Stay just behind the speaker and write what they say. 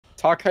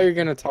Talk how you're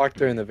gonna talk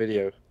during the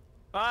video.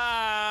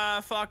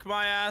 Ah, fuck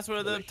my ass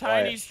with a Really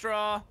tiny quiet.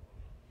 straw. All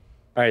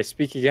right,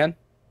 speak again.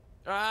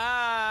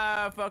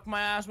 Ah, fuck my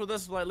ass with a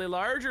slightly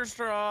larger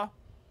straw.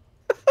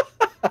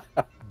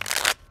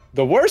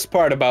 The worst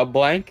part about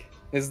blank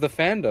is the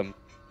fandom.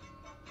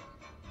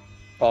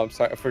 Oh, I'm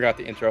sorry, I forgot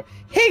the intro.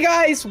 Hey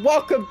guys,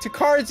 welcome to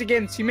Cards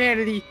Against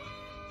Humanity.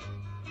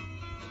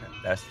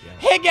 That's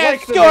Hey guys, Like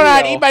what's the going on?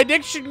 video. Eat My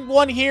Addiction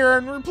 1 here,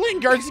 and we're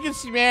playing Cards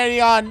Against Humanity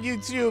on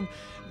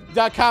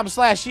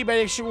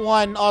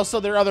YouTube.com/EatMyAddiction1. Also,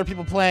 there are other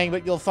people playing,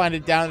 but you'll find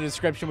it down in the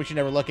description, which you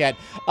never look at.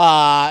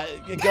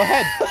 Go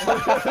ahead.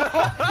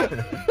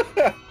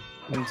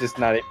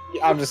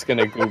 I'm just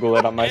gonna Google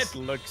it on my. It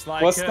looks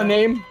like What's the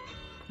name?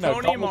 No,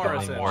 Toni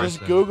Morrison. Morrison.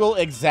 Just Google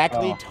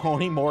exactly Oh.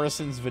 Toni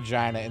Morrison's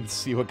vagina and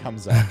see what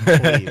comes up,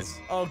 please.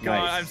 Oh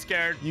god, Nice. I'm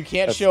scared. You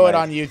can't That's show it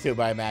nice. on YouTube,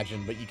 I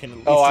imagine, but you can at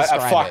least Oh,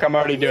 describe fuck! it. I'm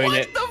already doing What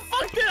it. the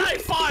fuck did I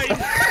find?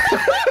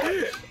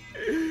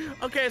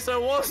 Okay,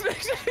 so what's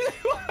next?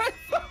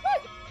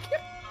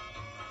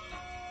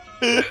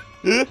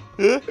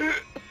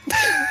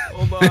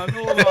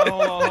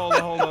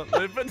 Hold on.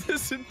 Let me put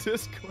this in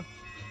Discord.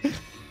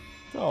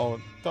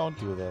 Don't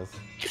do this.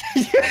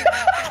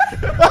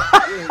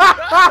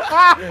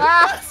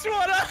 That's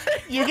what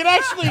You can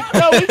actually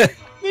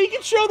you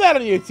can show that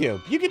on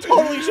YouTube. You can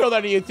totally show that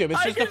on YouTube. It's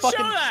I just can a fucking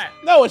show that.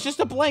 no. It's just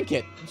a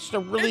blanket. It's just a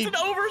really. It's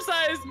an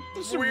oversized,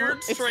 it's a-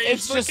 weird, strange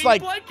It's just looking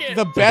like blanket.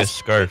 the like a best.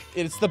 scarf.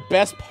 It's the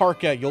best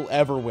parka you'll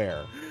ever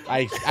wear.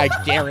 I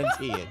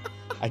guarantee it.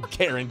 I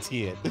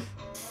guarantee it.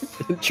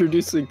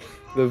 Introducing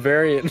the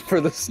variant for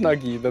the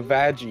Snuggie, the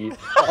Vaggie.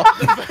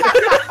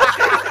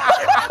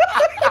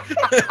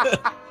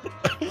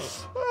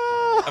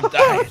 I'm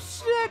dying.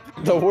 Shit.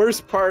 The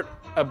worst part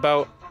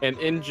about an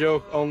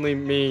in-joke only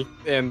me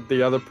and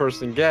the other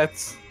person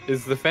gets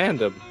is the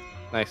fandom.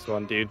 Nice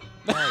one, dude.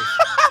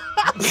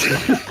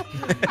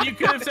 You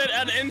could have said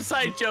an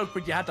inside joke,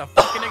 but you had to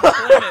fucking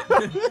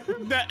explain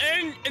it. The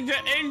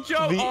in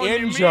joke The only me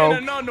in-joke.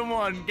 and another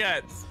one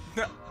gets.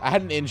 I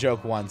had an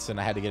in-joke once, and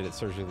I had to get it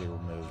surgically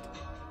removed.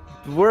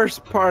 The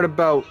worst part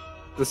about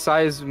the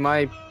size of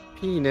my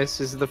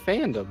penis is the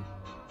fandom.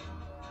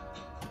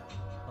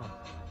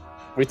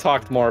 We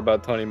talked more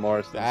about Toni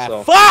Morrison,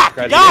 so... Fuck!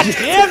 Credit. God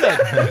damn it!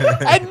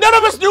 And none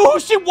of us knew who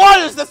she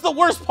was! That's the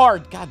worst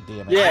part! God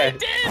damn it. Yeah,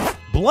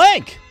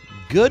 Blank!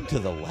 Good to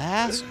the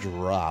last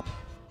drop.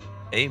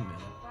 Amen.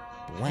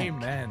 Blank.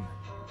 Amen.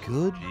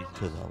 Good Jesus.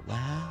 to the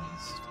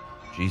last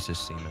Jesus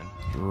semen.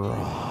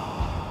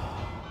 drop.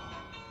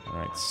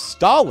 Alright,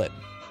 Stalin.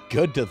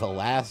 Good to the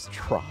last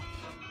drop.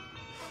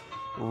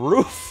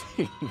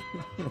 Roofing.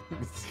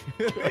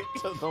 Good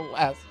to the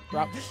last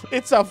drop.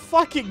 It's a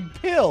fucking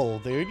pill,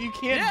 dude. You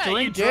can't Yeah, you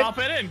drink it. drop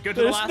it in. Good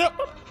to the There's last. no...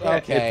 yeah,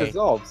 Okay. it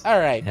dissolves.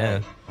 Alright.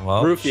 Yeah.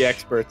 Well. Roofie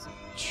experts.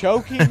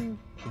 Choking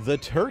the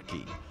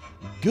turkey.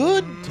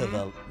 Good to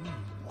the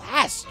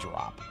last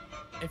drop.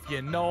 If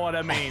you know what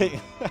I mean.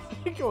 I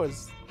think it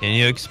was... Can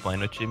you explain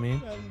what you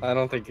mean? I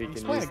don't think he can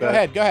Explain use it. that. Go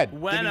ahead, go ahead.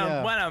 When Give me,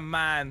 a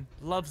man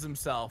loves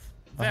himself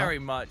very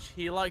much,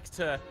 he likes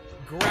to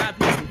grab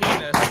his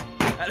penis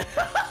and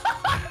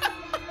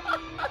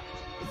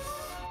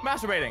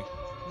masturbating.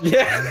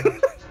 Yeah.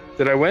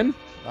 Did I win?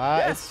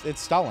 Yes.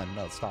 It's Stalin.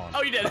 No, it's Stalin.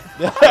 Oh, you did.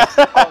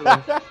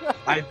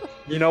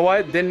 You know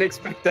what? Didn't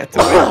expect that to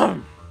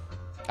win.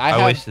 I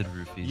have, wasted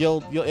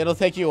roofies. It'll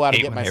take you a while to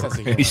Hate get my when I sense of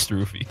humor. waste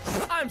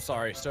roofies. I'm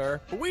sorry,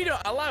 sir, but we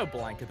don't allow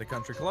blank at the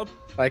country club.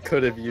 I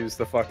could have used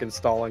the fucking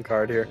Stalin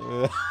card here.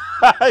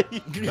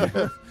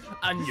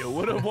 And you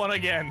would have won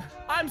again.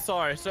 I'm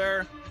sorry,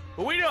 sir,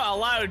 but we don't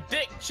allow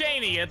Dick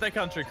Cheney at the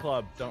country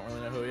club. Don't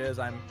really know who he is.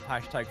 I'm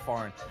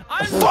 #foreign.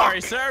 I'm sorry,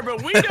 sir,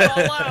 but we don't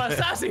allow a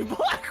sassy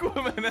black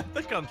woman at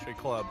the country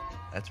club.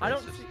 That's I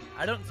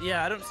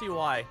racist. don't see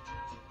why.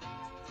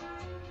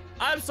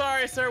 I'm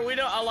sorry, sir. We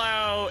don't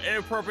allow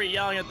inappropriate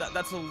yelling at that.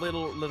 That's a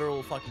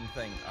literal fucking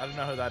thing. I don't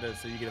know who that is,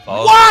 so you get a.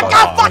 Oh, What?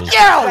 God. God,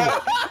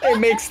 fuck you! It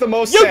makes the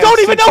most You sense. don't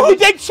even know who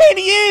Dick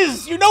Cheney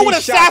is! You know He what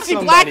a shot sassy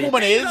black somebody.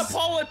 woman He's is! a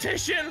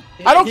politician.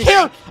 I don't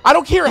care. I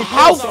don't care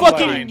how killed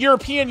somebody. fucking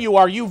European you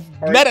are. You've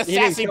Alright, met a he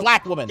didn't sassy kill-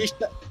 black woman.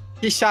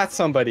 He shot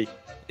somebody.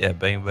 Yeah,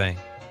 bang bang.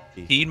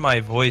 Heed my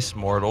voice,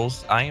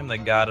 mortals. I am the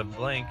god of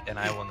blank, and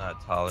I will not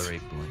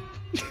tolerate blank.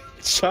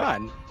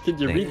 Sean, can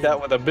you Thank read you.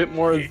 that with a bit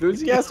more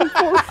enthusiasm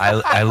for me?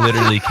 I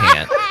literally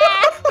can't.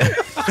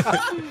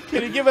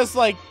 Can you give us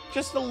like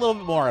just a little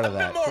bit more out of A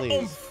that, bit more please?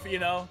 oomph, you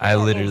know. I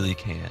More literally oomph.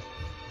 can't.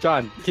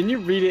 John, can you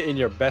read it in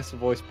your best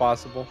voice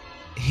possible?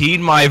 Heed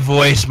my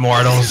voice,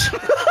 mortals.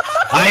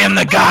 I am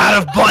the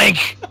god of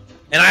blank,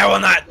 and I will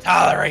not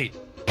tolerate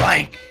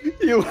blank.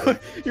 You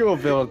will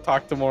be able to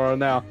talk tomorrow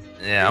now.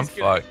 Yeah, I'm He's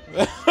good.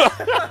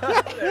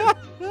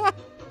 fucked.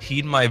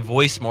 Heed my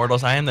voice,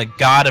 mortals. I am the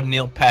god of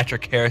Neil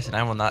Patrick Harris, and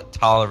I will not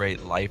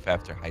tolerate life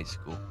after high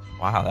school.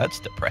 Wow, that's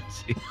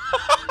depressing.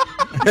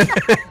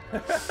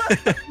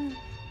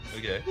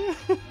 Okay.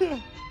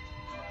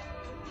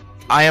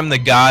 I am the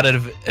god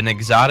of an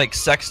exotic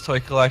sex toy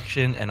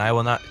collection, and I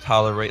will not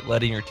tolerate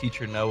letting your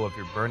teacher know of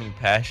your burning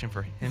passion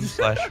for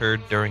him/her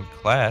during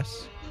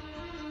class.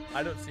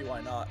 I don't see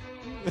why not.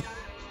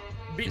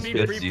 Be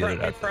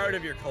Good proud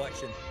of your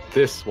collection.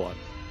 This one.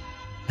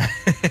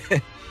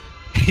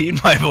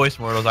 Heed my voice,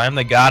 mortals. I am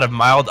the god of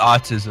mild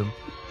autism,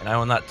 and I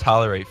will not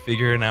tolerate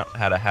figuring out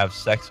how to have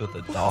sex with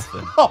a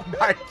dolphin. Oh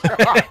my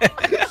god.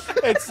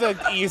 It's an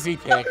easy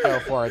pick. Go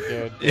for it,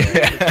 dude.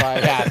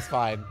 Yeah, it's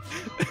fine.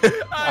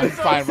 I'm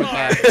fine with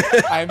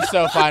that. I'm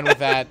so fine with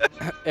that.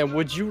 And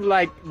would you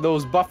like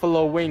those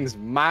buffalo wings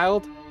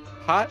mild,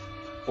 hot,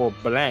 or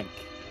blank?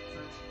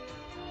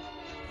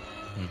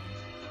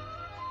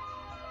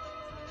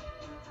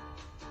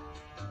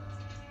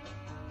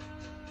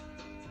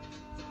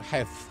 I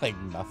have like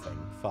nothing.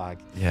 Fuck.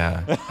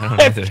 Yeah. I don't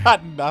either. I've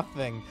got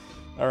nothing.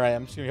 All right,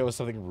 I'm just gonna go with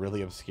something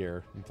really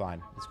obscure. I'm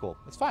fine. It's cool.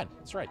 It's fine.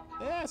 It's right.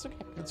 Yeah, it's okay.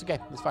 It's okay.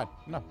 It's fine.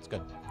 No, it's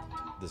good.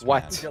 This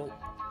What? man.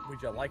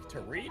 Would you like to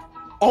read?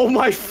 Oh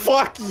my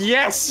fuck!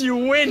 Yes, you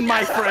win,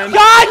 my friend.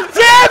 God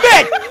damn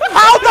it!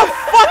 How the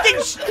fucking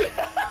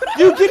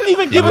you didn't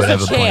even give would us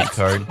have a a blank chance.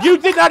 card. You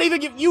did not even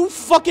give you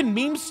fucking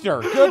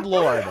memester. Good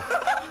lord.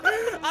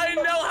 I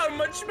know how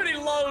much many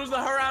loves the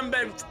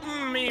Harambe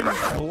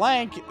meme.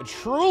 Blank,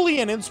 truly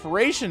an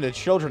inspiration to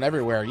children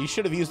everywhere. You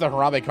should have used the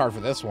Harambe card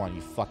for this one,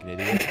 you fucking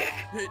idiot.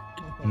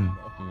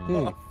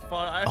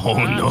 Oh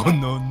no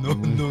no no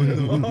no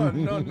no!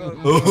 no.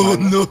 Oh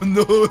no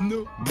no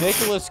no!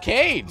 Nicolas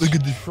Cage, Look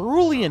at this.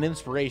 truly an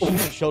inspiration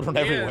to children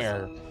He is.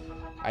 everywhere.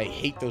 I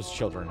hate those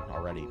children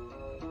already.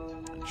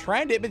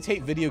 Trying to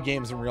imitate video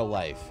games in real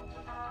life.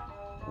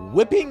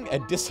 Whipping a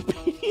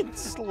disobedient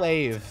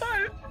slave.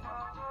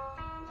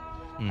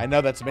 I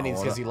know that's Minions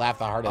because he laughed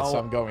the hardest, so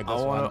I'm going with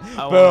this one.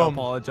 I want Boom. to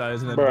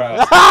apologize in Bruh.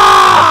 advance.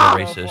 Ah!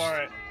 That's a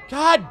racist.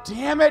 God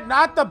damn it,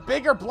 not the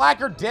bigger,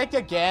 blacker dick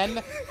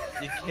again.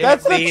 You can't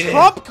That's the beat it.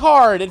 Trump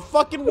card. It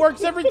fucking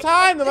works every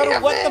time, no matter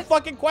what the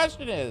fucking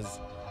question is.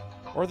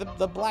 Or the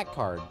black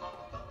card.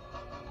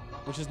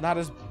 Which is not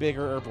as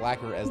bigger or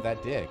blacker as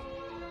that dick.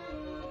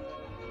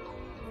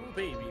 Oh,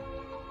 baby.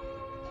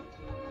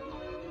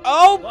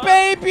 Oh, What?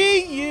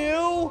 baby,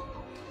 you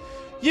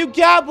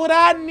got what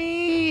I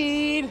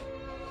need.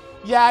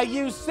 Yeah,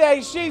 you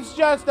say she's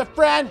just a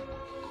friend.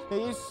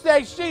 You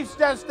say she's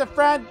just a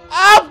friend.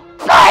 Oh,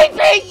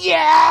 baby,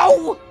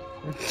 you!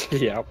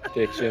 Yep,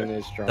 diction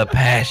is strong. The I'm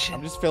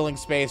passion. just filling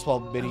space while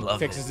Minnie love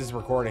fixes his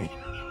recording.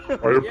 I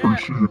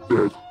appreciate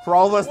that. For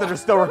all of us that are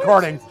still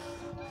recording,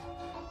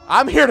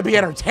 I'm here to be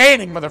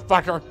entertaining,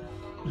 motherfucker.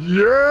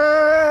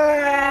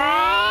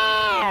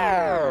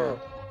 Yeah!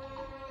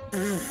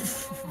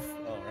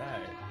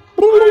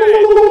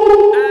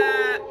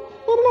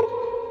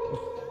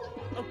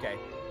 Okay.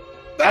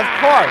 Of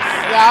course.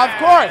 Yeah, of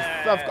course.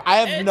 I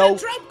have It's no. a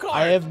Trump card.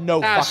 I have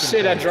no Ah, fucking.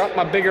 shit! I clue. dropped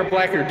my bigger,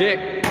 blacker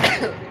dick.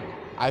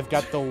 I've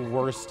got the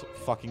worst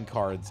fucking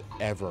cards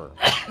ever.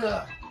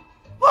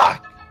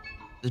 Fuck.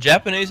 The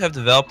Japanese have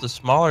developed a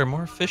smaller,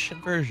 more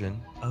efficient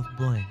version of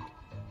blank.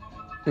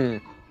 Hmm.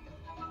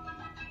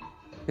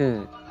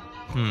 Hmm.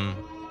 Hmm.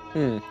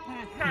 Hmm.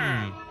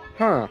 Hmm.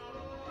 Huh.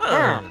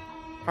 Huh.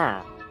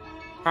 Huh.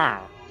 Huh.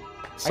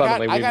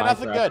 Suddenly I we got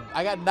nothing Minecraft. good.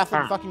 I got nothing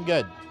Ah. fucking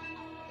good.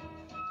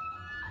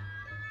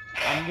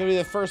 I'm gonna be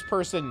the first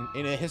person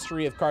in a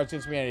history of Cards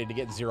Against Humanity to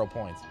get 0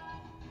 points.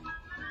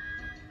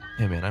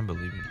 Hey man, I'm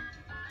believing it.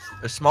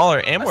 A smaller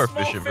and more A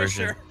small efficient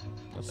version. fisher.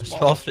 A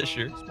small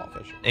fisher. Small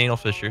fisher. Anal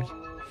fissures.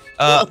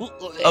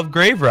 Of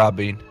grave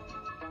robbing.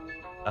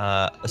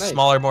 A Nice.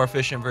 smaller, more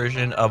efficient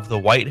version of the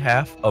white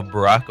half of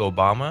Barack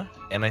Obama,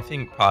 and I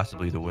think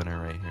possibly the winner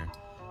right here.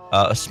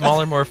 A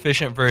smaller, more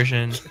efficient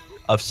version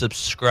of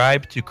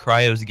subscribe to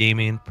Cryos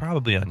Gaming,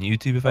 probably on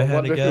YouTube if I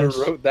had to wonder guess.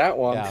 who wrote that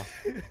one. Yeah.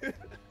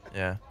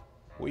 Yeah.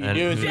 What you And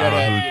do is who- you I don't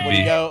know who it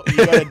could go to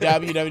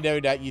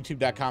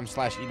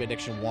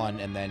www.youtube.com/eBaddiction1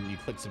 and then you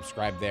click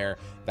subscribe there.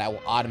 That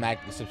will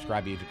automatically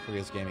subscribe you to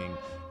Krios Gaming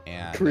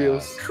and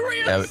Krios.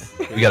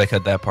 Yeah, we gotta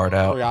cut that part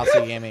out.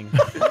 Curiosity Gaming.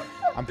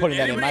 I'm putting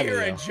that in my Anybody hear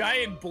video. a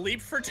giant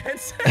bleep for 10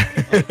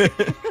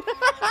 seconds?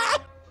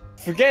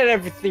 Forget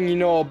everything you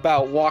know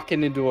about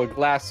walking into a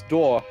glass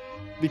door,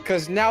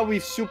 because now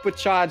we've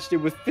supercharged it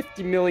with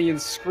 50 million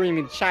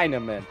screaming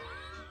Chinamen.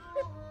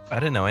 I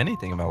didn't know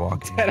anything about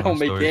walking That into don't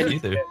make stores any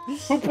either.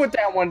 Who put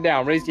that one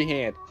down? Raise your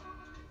hand.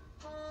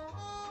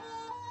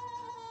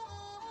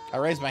 I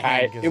raised my All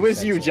hand. right, 'cause it was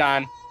said you, so.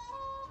 John.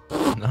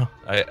 No,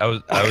 I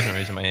wasn't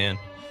raising my hand.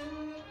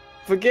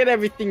 Forget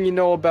everything you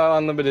know about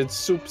unlimited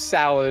soup,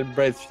 salad, and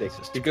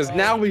breadsticks, because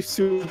now we've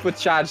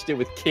supercharged it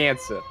with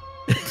cancer.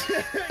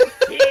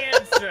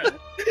 Cancer.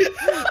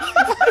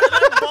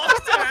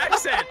 Boston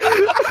accent.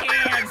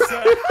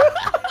 Cancer.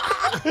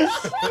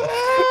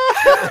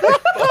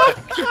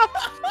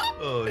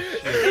 Oh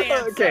shit.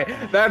 Cancer. Okay,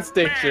 that's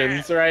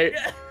Diction's, right?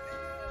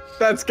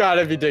 That's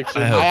gotta be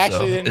Diction. I hope actually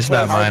so. didn't It's put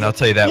not hard mine, to- I'll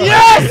tell you that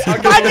Yes! I'll I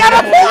give got him a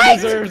that. He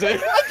point! deserves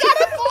it.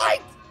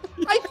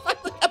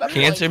 much.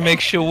 Cancer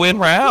makes you win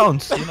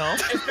rounds, you know?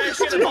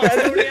 Especially the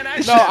Bostonian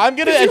accent. No, I'm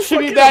gonna attribute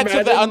fucking that to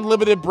the imagine?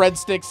 unlimited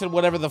breadsticks and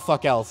whatever the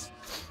fuck else.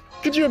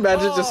 Could you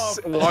imagine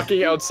just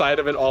walking outside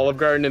of an Olive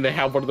Garden and they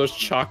have one of those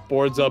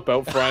chalkboards up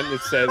out front that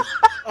says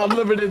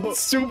unlimited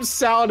soup,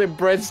 salad, and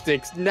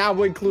breadsticks,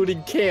 now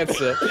including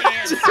cancer.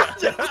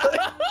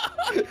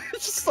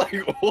 It's just like,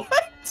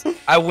 what?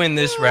 I win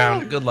this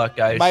round. Good luck,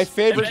 guys. My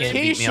favorite You can't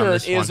beat me on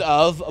this T-shirt is one.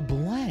 of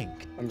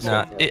blank.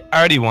 Nah, I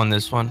already won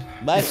this one.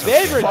 My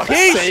favorite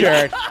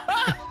T-shirt.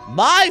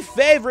 My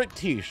favorite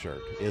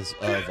T-shirt is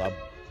of a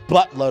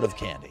buttload of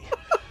candy.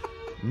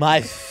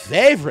 My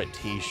favorite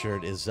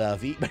T-shirt is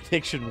of Eat My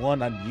Diction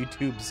 1 on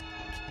YouTube's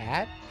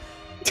cat.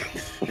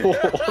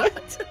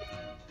 What?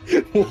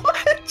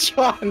 What,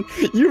 John?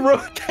 You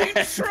wrote that.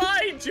 You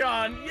tried,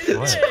 John. You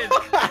What? did.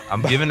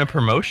 I'm giving a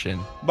promotion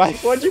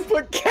Why'd you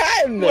put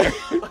cat in there?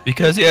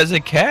 because he has a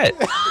cat.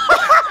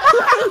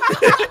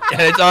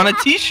 And it's on a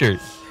T-shirt.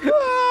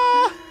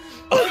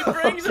 He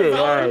brings a valid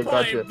alright,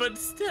 gotcha. point, but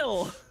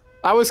still.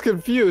 I was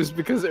confused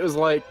because it was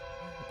like,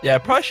 Yeah, I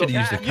probably should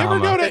have used a You ever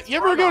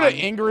comma. go to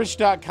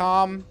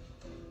English.com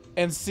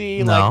and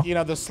see No. like, you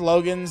know, the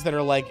slogans that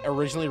are like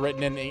originally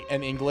written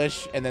in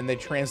English and then they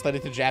translate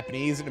it to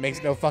Japanese and it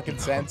makes no fucking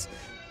sense?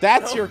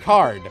 That's your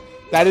card.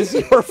 That is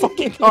your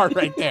fucking card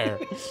right there.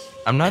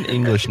 I'm not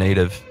English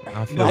native.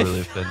 I feel My-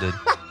 really offended.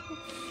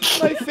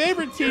 My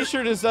favorite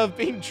T-shirt is of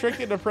being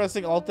tricked into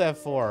pressing Alt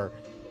F4.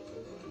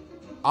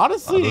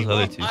 Honestly, those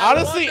other two.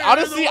 honestly, I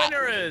wonder who the honestly,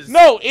 winner is.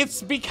 no,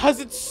 it's because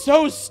it's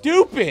so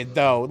stupid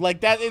though.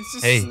 Like that, it's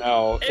just. Hey.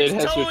 no, it It's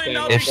has your totally thing.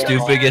 not If because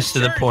stupid your gets to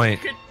the shirt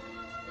point. could-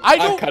 I I'm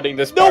don't. cutting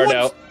this No part one's,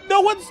 out.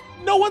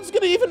 no one's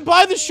gonna even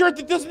buy the shirt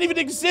that doesn't even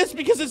exist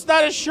because it's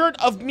not a shirt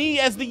of me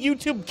as the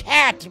YouTube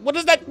cat. What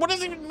does that? What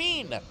does it even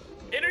mean?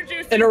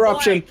 Introducing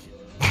Interruption.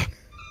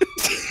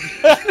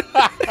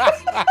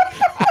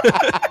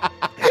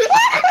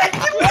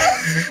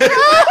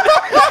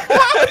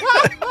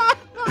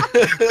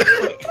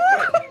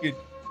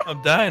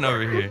 I'm dying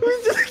over here.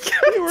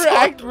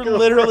 We're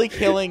literally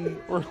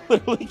killing. We're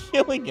literally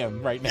killing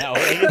him right now.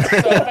 Like, it's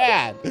so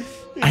bad.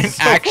 I'm It's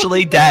so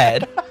actually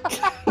dead.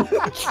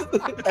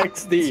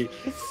 XD.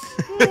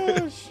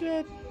 Oh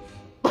shit.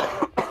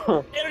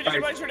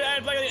 Introducing my shirt to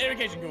add like the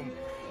education boom.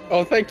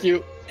 Oh, thank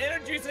you.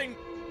 Introducing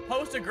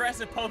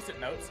post-aggressive post-it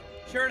notes.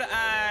 Sure to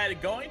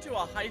add going to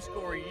a high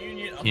school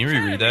reunion. Can you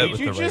reread that Did with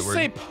you the right just word?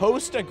 say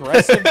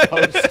post-aggressive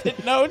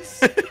post-it notes?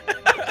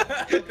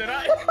 Did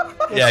I?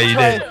 Yeah, you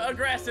try did. it.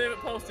 Aggressive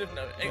post-it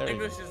note. There you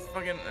English is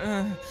fucking.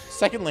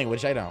 Second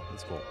language, I know.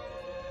 It's cool.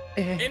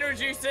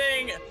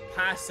 Introducing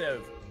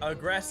passive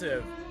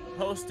aggressive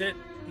post-it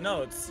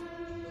notes.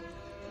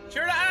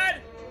 Sure to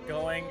add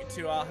going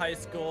to a high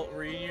school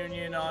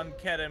reunion on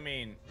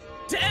ketamine.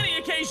 To any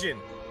occasion.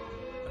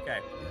 Okay.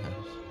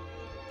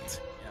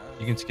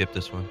 You can skip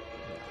this one.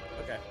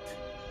 Okay.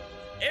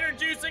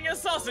 Introducing a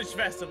sausage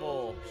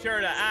festival. Sure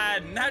to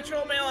add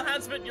natural male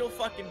enhancement. You'll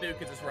fucking do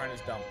because this run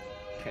is dumb.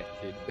 Okay,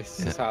 dude, this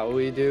is how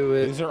we do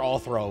it. These are all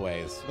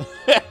throwaways.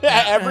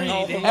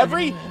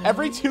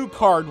 every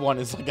 2-card one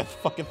is like a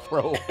fucking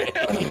throwaway.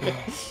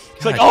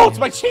 It's like, God oh, it's damn,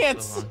 my it's so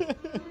chance.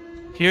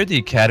 Here at the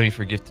Academy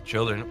for Gifted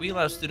Children, we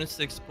allow students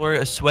to explore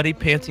a sweaty,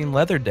 panting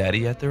leather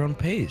daddy at their own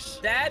pace.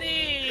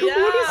 Daddy!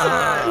 What is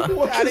yeah! that?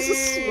 What is a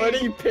Daddy.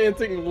 sweaty,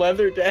 panting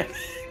leather daddy?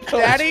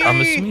 Daddy, I'm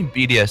assuming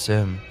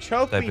BDSM.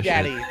 choke type me, of shit.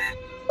 daddy.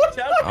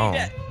 Tell Oh, me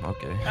that.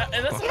 okay.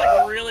 And that's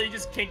like really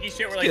just kinky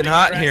shit where like getting they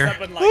hot dress here. up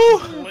in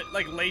like,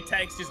 like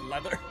latex, just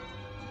leather.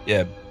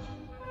 Yeah,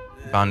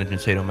 bondage and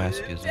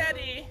sadomasochism.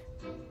 Daddy!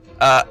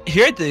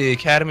 Here at the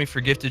Academy for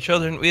Gifted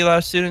Children, we allow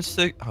students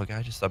to... Oh, God,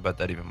 I just thought about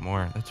that even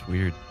more. That's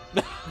weird.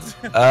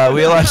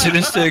 We allow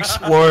students to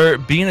explore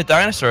being a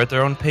dinosaur at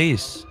their own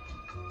pace.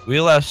 We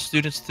allow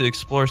students to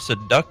explore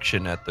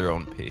seduction at their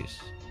own pace.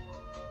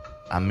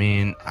 I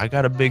mean, I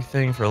got a big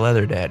thing for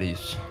leather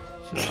daddies.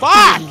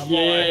 Fuck!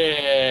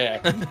 Yeah.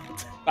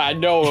 I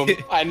know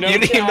him. I know You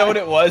didn't even John. know what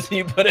it was, and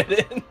you put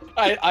it in.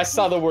 I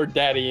saw the word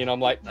daddy and I'm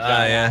like, John,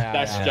 yeah.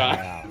 that's John.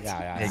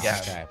 Yeah, Hey,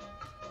 guys. okay.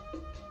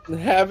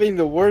 Having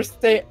the worst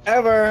day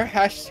ever.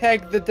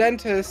 Hashtag the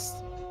dentist.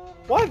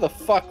 Why the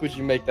fuck would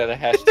you make that a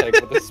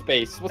hashtag with a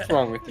space? What's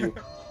wrong with you?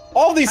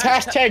 All these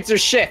hashtags are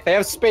shit. They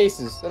have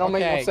spaces. They don't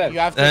make no sense. You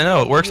have I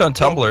know, it works on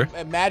Tumblr.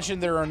 Imagine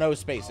there are no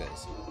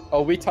spaces.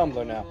 Oh, we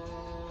Tumblr now.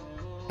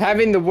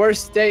 Having the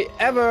worst day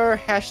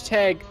ever.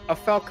 Hashtag a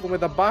falcon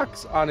with a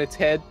box on its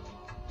head.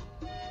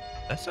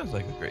 That sounds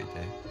like a great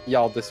day.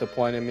 Y'all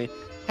disappointed me.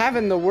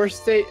 Having the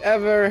worst day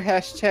ever.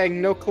 Hashtag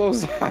no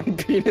clothes on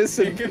penis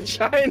and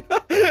vagina.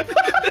 What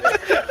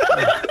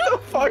the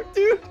fuck,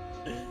 dude?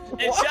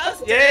 It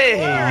just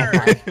Yay.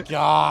 didn't work.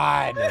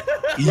 God.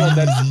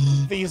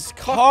 Easy. These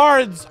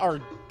cards are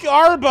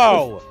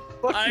garbo.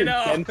 Fucking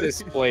know.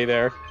 dentist play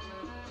there.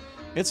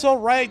 It's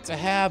alright to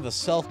have a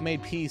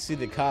self-made PC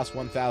that costs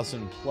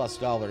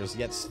 $1,000+,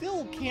 yet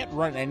still can't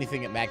run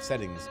anything at max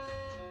settings,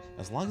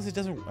 as long as it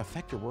doesn't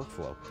affect your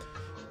workflow.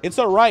 It's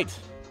alright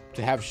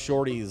to have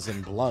shorties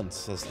and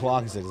blunts, as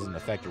long as it doesn't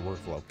affect your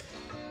workflow.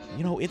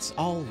 You know, it's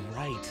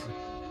alright.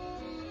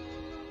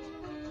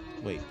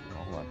 Wait,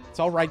 hold on. It's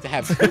alright to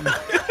have...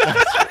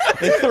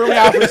 It threw me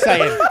off for a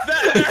second.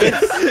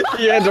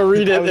 He had to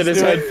read it I was in his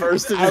doing- head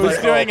first. I was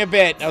doing a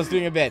bit.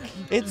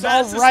 It's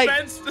all right.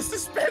 The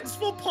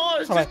suspenseful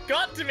pause Hold on. just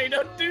got to me.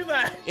 Don't do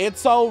that.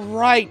 It's all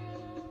right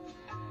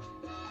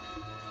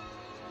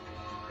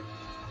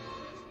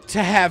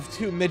to have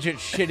two midgets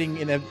shitting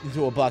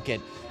into a bucket,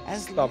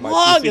 as Thought my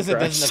long PC as it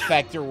crashed. doesn't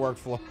affect your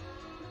workflow.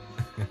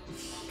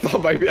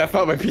 I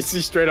thought my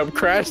PC straight up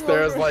crashed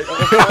there. I was like,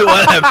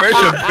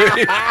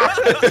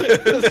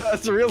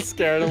 that's real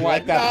scared. I'm You like,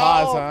 like that no.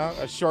 pause,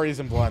 huh? Shorties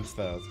and blunts,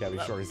 though. It's gotta be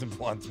shorties and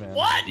blunts, man.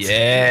 What?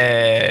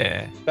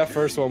 Yeah. That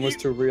first one was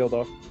too real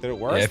though. Did it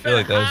work? Yeah, I feel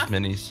like that was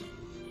minis.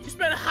 You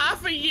spent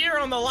half a year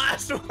on the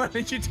last one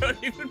and you don't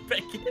even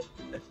pick it.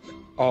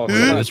 Oh,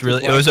 It was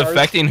really, it was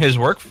affecting his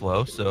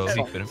workflow, so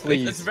he couldn't. That's a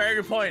Please, very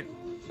good point.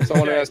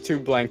 someone who has 2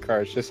 blank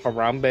cards, just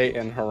Harambe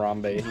and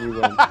Harambe, and you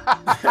win.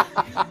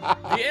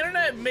 The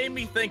internet made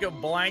me think of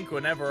blank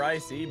whenever I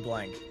see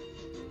blank.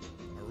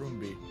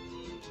 Harambe.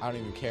 I don't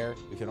even care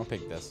if you don't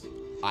pick this.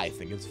 I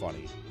think it's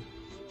funny.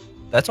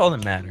 That's all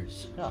that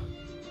matters.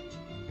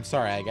 I'm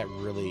sorry, I got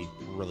really,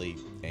 really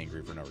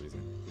angry for no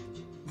reason.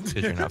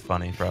 Because you're not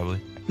funny, probably.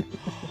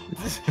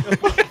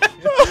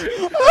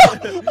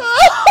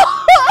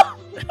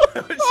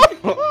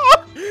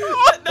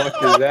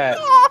 Fuck is that?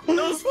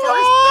 Those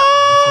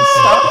first.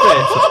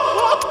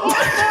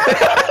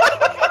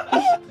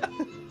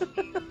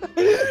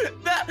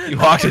 You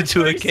walked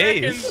into a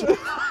cave.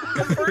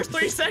 The first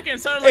 3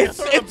 seconds sounded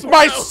like It's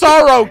my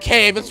sorrow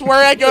cave. It's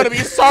where I go to be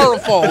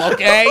sorrowful,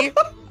 okay?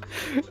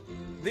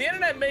 The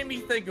internet made me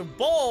think of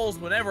balls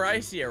whenever I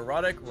see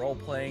erotic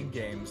role-playing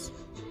games.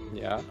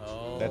 Yeah.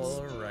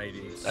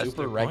 Alrighty. That's Super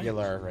their point.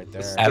 regular right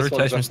there. This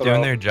Advertisements one's a doing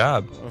throw. their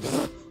job.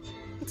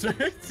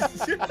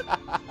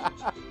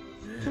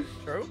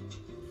 True.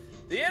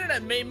 The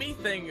internet made me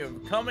think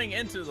of coming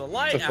into the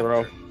light It's a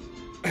throw.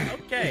 after.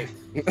 Okay.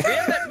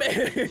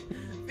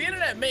 The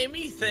internet made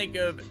me think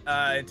of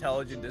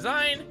intelligent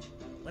design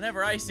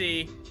whenever I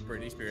see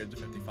Britney Spears of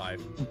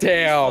 55.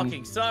 Damn.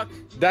 Fucking suck.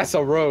 That's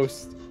a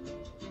roast.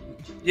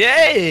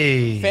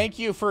 Yay! Thank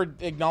you for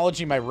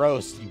acknowledging my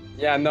roast, you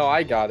Yeah, no,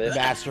 I got it.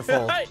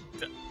 masterful. I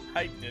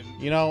didn't.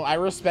 You know, I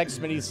respect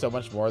Smitty so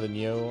much more than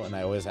you, and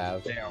I always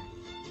have. Damn.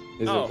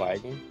 Is Oh. it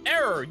lagging?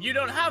 Error. You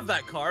don't have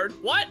that card.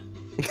 What?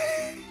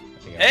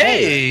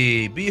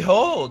 Hey,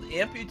 behold,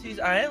 Amputee's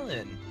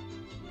Island.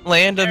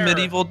 Land of Error.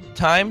 medieval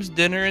times,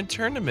 dinner, and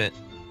tournament.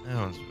 That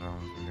one's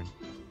weird.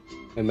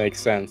 It makes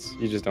sense.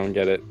 You just don't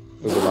get it.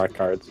 Those are my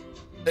cards.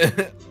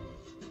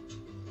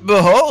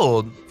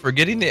 Behold,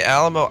 forgetting the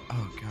Alamo.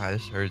 Oh god,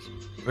 this hurts.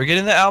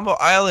 Forgetting the Alamo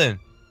Island,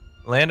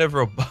 land of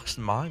robust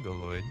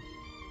Mongoloid.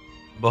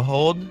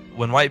 Behold,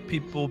 when white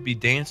people be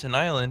dancing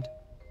island,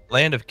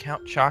 land of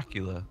Count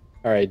Chocula.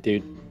 All right,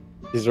 dude.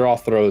 These are all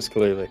throws,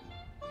 clearly.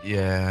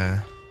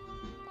 Yeah.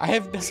 I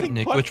have nothing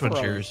Nick, but which one's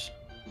throws. yours?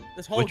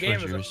 This whole Which game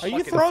one's is yours? a Are you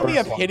fucking throwing me a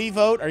first one. pity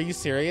vote? Are you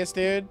serious,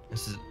 dude?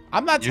 This is.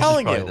 I'm not Yours is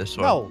telling probably you. this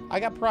one. No, I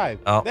got pride.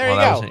 Oh, there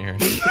well, you that go.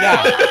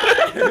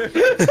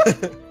 wasn't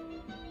yours. Yeah.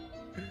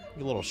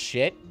 You little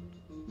shit.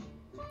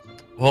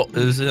 Well,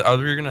 we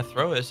were gonna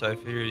throw it, so I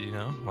figured, you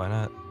know, why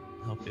not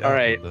help you out? All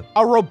right. a little bit.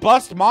 A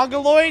robust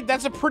Mongoloid?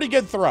 That's a pretty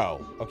good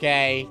throw.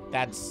 Okay,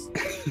 that's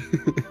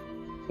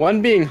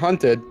One being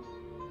hunted.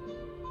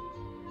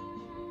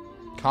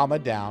 comma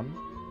down.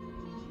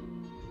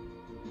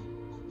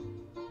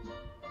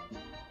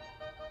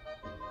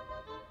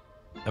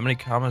 How many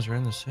commas are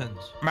in the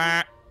sentence?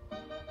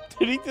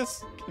 Did he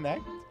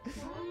disconnect?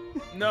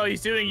 No,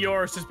 he's doing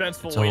your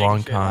suspenseful It's a waiting long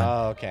shit. con.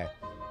 Oh, okay.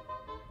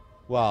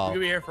 We're Well, gonna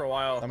be here for a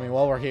while. I mean,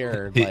 while we're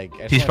here, He- like, I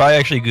just he's wanna- probably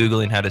actually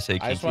Googling how to say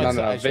I just kinky. wanna-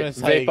 No, no, I just wanna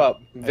tell vape you-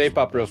 up. Vape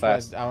up real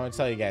fast. I want to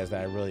tell you guys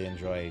that I really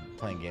enjoy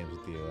playing games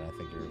with you, and I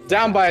think you're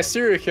Down by a fantastic.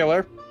 serial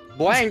killer.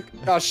 Blank.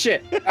 Oh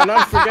shit. An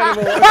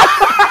unforgettable.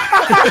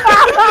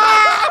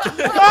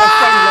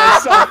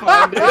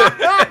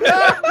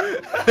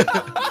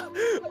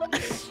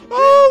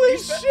 Holy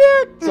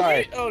shit!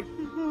 Sorry. Oh,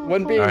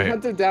 When being Alright.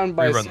 hunted down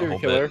by a Rerun the serial whole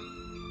killer.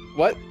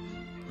 What?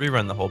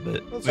 Rerun the whole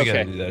bit. That's We gotta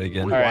okay. do that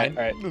again. All right,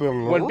 all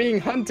right. When being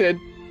hunted.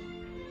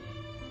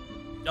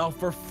 oh,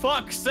 for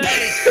fuck's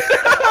sake!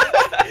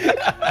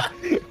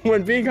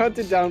 When being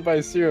hunted down by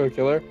a serial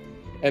killer,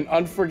 an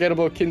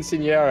unforgettable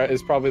quinceañera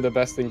is probably the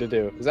best thing to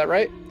do. Is that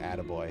right?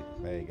 Attaboy.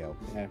 There you go.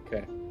 Yeah,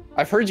 okay.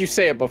 I've heard you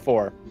say it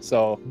before,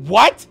 so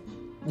What?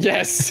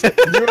 yes. you,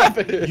 have,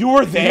 You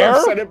were you there?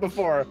 have said it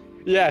before.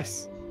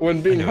 Yes.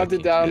 When being knew it.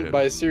 hunted down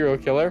by a serial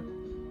killer,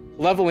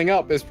 leveling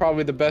up is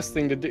probably the best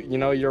thing to do. You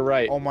know, you're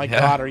right. Oh my Yeah.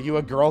 god, are you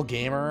a girl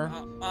gamer?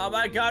 Oh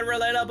my god,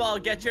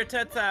 relatable! Get your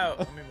tits out!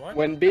 I mean, what?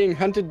 When being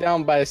hunted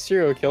down by a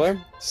serial killer,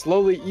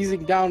 slowly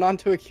easing down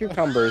onto a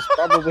cucumber is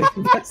probably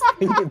the best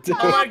thing to do.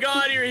 Oh my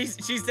god,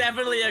 she's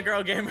definitely a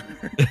girl gamer.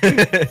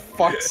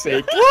 Fuck's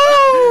sake.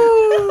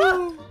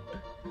 Woo!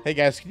 Hey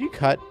guys, can you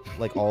cut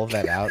like all of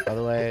that out? By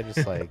the way,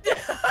 just like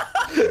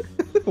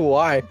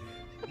Why?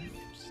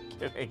 just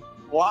kidding.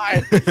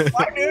 Why?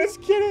 I'm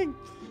just kidding.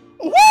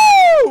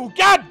 Woo!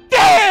 God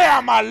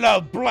damn, I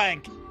love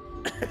blank.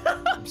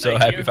 I'm so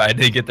happy if I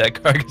didn't get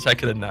that card because I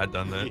could have not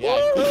done that.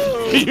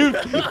 Yeah, you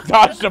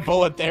dodged a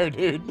bullet there,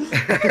 dude.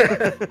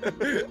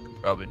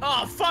 Probably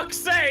not. Oh, fuck's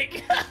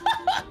sake!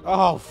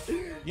 Oh,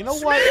 you know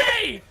what?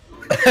 Smitty!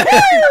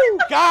 Woo!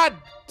 God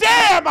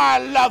damn, I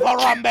love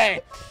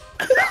Harambe!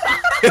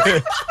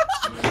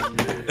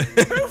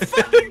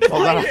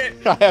 Hold on,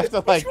 I have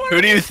to like.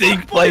 Who do you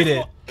think played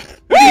it?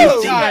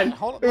 John.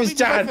 Hold on, It let was me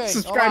do my John. thing.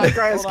 Subscribe Hold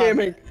to on, Cryos hold on.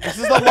 Gaming. This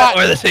is a lot.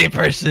 We're the same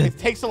person. It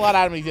takes a lot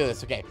out of me to do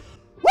this. Okay.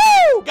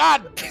 Woo!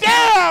 God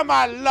damn,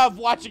 I love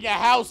watching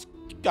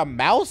a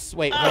mouse.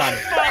 Wait, hold on.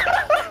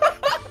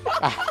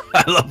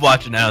 I love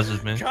watching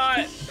houses, man.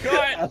 Cut!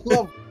 I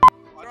love.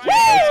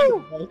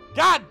 Woo!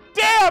 God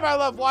damn, I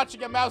love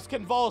watching a mouse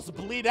convulse,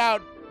 bleed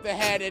out the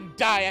head, and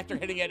die after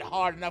hitting it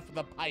hard enough with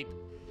a pipe.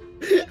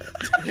 Woo!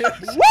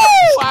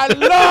 I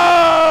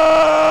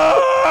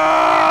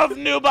love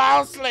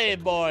newborn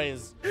slave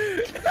boys.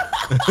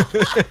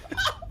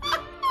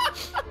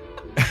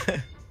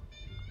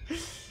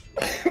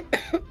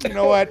 You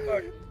know what?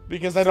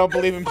 Because I don't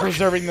believe in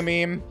preserving the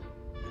meme.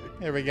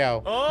 Here we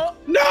go. Oh!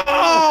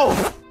 No!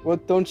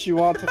 What don't you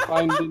want to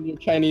find in your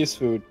Chinese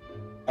food?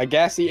 A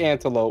gassy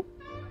antelope.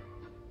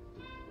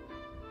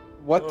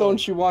 What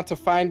don't you want to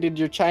find in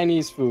your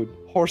Chinese food?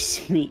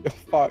 Horse meat.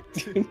 Fuck,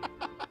 dude.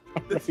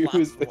 Who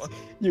is this?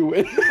 You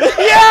win.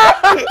 Yeah!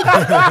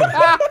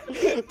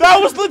 That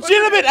was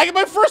legitimate! I got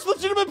my first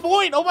legitimate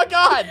point! Oh my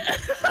god!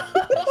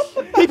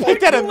 He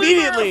picked that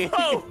immediately!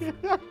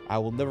 I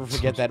will never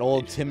forget that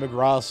old Tim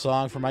McGraw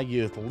song from my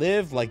youth.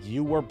 Live like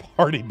you were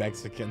party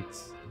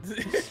Mexicans.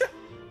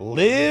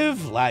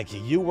 Live like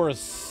you were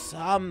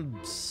some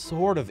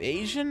sort of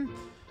Asian.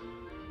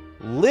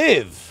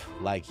 Live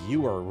like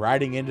you were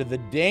riding into the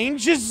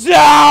danger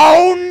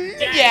zone!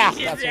 Yeah,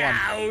 that's the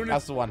one.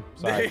 That's the one.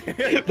 Sorry.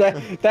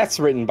 That's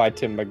written by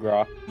Tim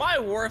McGraw. My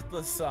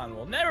worthless son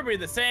will never be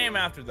the same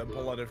after the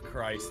blood of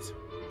Christ.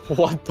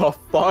 What the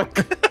fuck?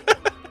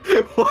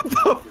 What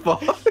the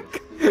fuck?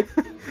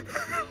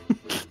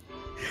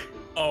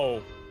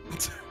 Oh.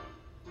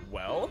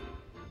 Well?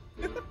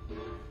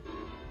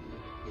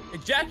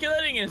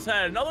 Ejaculating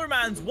inside another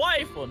man's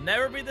wife will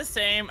never be the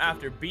same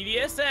after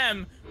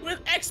BDSM with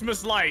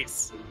Xmas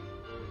lights.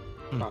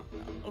 Huh.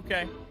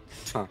 Okay.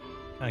 Huh.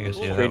 I guess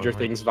yeah. Stranger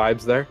Things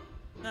vibes there.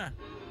 Nah.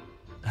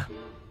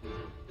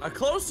 A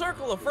close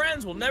circle of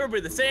friends will never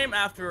be the same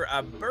after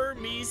a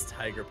Burmese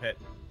tiger pit.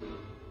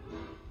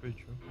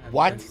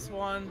 What? This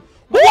one.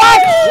 What?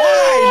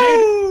 Why,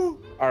 dude?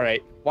 All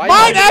right. Why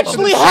Mine you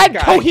actually this had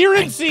guy?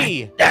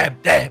 coherency!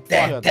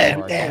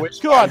 Damn.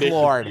 Which Good foundation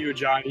lord. for you,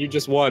 John. You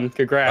just won.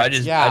 Congrats.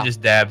 I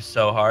just dabbed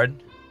so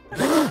hard.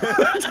 For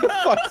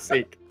fuck's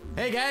sake.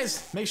 Hey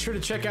guys, make sure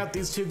to check out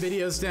these two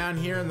videos down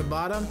here in the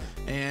bottom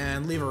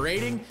and leave a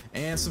rating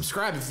and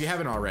subscribe if you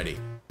haven't already.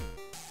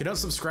 If you don't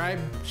subscribe,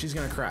 she's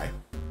gonna cry.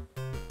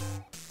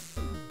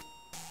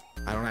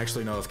 I don't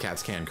actually know if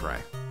cats can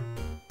cry.